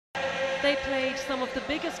They played some of the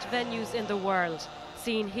biggest venues in the world,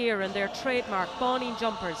 seen here in their trademark Bawning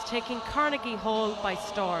jumpers, taking Carnegie Hall by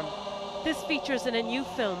storm. This features in a new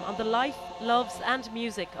film on the life, loves and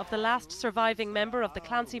music of the last surviving member of the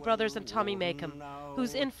Clancy brothers and Tommy Makem,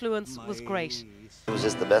 whose influence was great. He was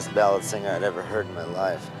just the best ballad singer I'd ever heard in my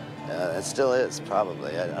life. It still is,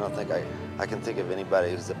 probably. I don't think I can think of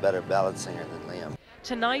anybody who's a better ballad singer than Liam.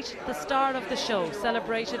 Tonight, the star of the show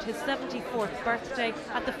celebrated his 74th birthday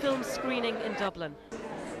at the film screening in Dublin.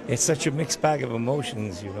 It's such a mixed bag of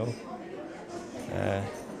emotions, you know.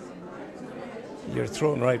 You're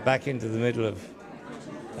thrown right back into the middle of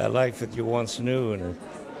a life that you once knew, and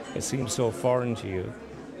it seems so foreign to you.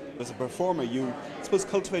 As a performer, you, I suppose,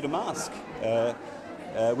 cultivate a mask,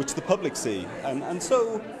 which the public see, and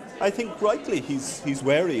so I think rightly he's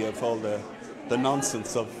wary of all the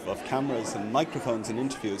nonsense of cameras and microphones and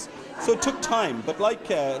interviews. So it took time, but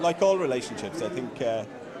like all relationships, I think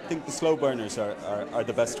the slow burners are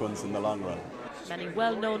the best ones in the long run. Many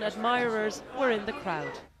well-known admirers were in the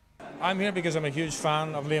crowd. I'm here because I'm a huge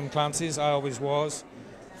fan of Liam Clancy's. I always was.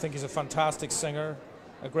 I think he's a fantastic singer,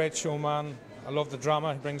 a great showman. I love the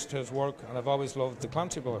drama he brings to his work, and I've always loved the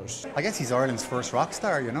Clancy brothers. I guess he's Ireland's first rock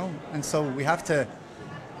star, you know, and so we have to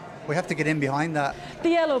get in behind that. The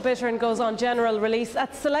Yellow Bittern goes on general release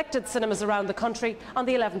at selected cinemas around the country on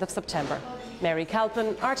the 11th of September. Mary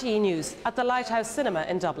Calpin, RTE News, at the Lighthouse Cinema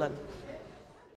in Dublin.